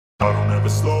never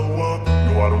slow up,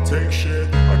 no I don't take shit.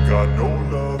 I got no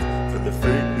love for the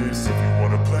fakeness. If you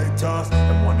wanna play tough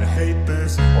and wanna hate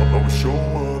this, I'll always show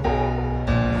up.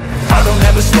 I don't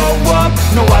ever slow up,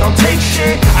 no I don't take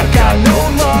shit. I got no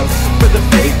love for the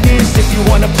fakeness. If you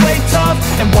wanna play tough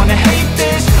and wanna hate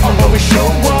this, I'll always show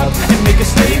up and make a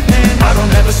statement. I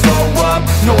don't ever slow up,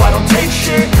 no I don't take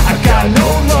shit. I got no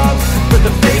love for the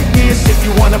fakeness. If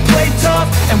you wanna play tough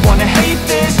and wanna hate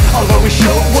this, I'll always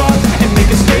show up and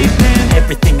make a statement.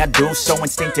 Everything I do so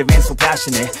instinctive and so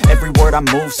passionate. Every word I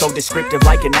move so descriptive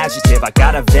like an adjective. I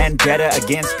got a vendetta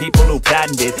against people who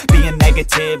patented being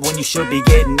negative when you should be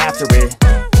getting after it.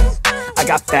 I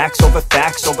got facts over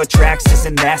tracks, this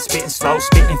and that. Spitting slow,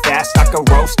 spitting fast, I could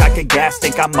roast, I could gas.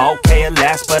 Think I'm okay at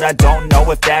last, but I don't know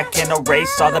if that can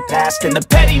erase all the past. And the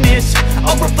pettiness,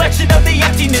 a reflection of the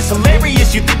emptiness.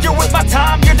 Hilarious, you think you're worth my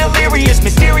time, you're delirious.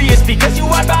 Mysterious, because you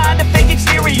hide behind a fake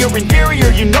exterior.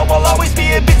 Inferior, you know I'll always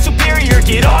be a bit superior.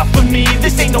 Get off of me,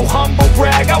 this ain't no humble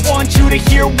brag. I want you to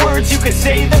hear words, you can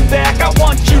say them back. I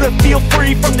want you to feel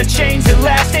free from the chains at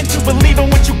last, and to believe in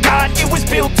what you got, it was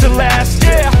built to last,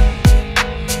 yeah.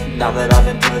 Now that I've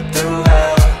been put through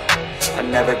hell, I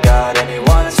never got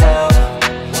anyone's help.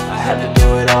 I had to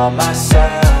do it all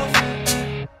myself.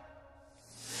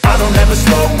 I don't ever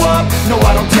slow up, no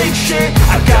I don't take shit.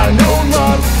 I got no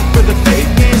love for the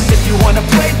fakeness. If you wanna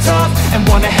play tough and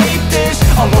wanna hate this,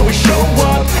 I'll always show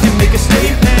up and make a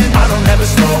statement. I don't ever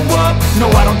slow up, no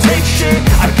I don't take shit.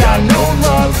 I got no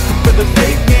love for the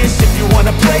fakeness. If you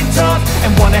wanna play tough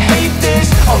and wanna hate this,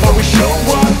 I'll always show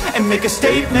up and make a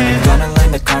statement. Gonna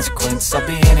learn the consequence of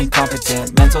being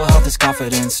incompetent. Mental health is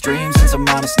confidence, dreams and some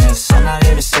honestness. I'm not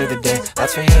here to save the day,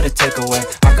 that's for you to take away.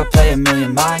 I could play a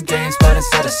million mind games, but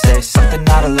instead I say something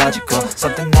not illogical,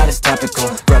 something that is topical.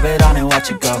 Rub it on and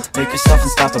watch it go, make yourself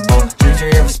unstoppable. Dreams are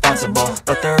irresponsible,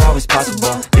 but they're always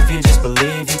possible. If you just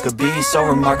believe, you could be so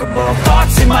remarkable.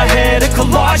 Thoughts in my head, a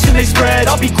collage and they spread.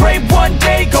 I'll be great one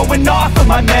day, going off of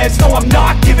my meds. No, I'm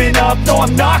not giving up, no,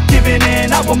 I'm not giving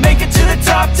in. I will make it to the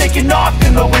top, taking off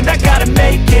in the wind. I gotta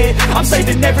make it, I'm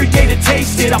saving every day to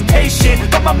taste it. I'm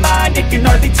patient, but my mind, it can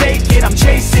hardly take it. I'm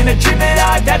chasing a dream that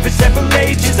I've had for several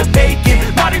ages. A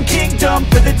vacant, modern kingdom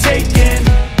for the taking.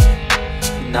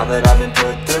 Now that I've been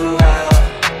put through hell,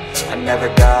 I never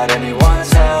got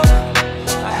anyone's help.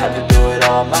 I had to do it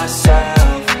all myself.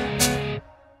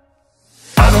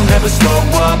 I don't ever slow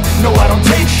up, no I don't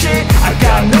take shit. I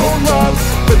got no love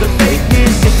for the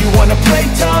fakeness. If you wanna play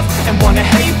tough and wanna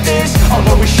hate this, I'll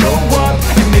always show up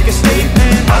and make a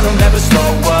statement. I don't ever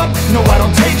slow up, no I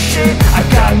don't take shit. I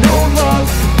got no love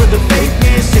for the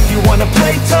fakeness. If you wanna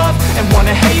play tough and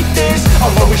wanna hate this,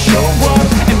 I'll always show up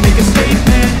and make a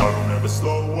statement. I don't ever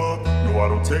slow up, no I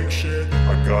don't take shit.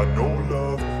 I got no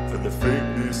love for the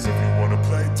fakeness. If you wanna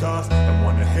play tough and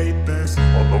wanna hate this,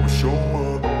 I'll always show up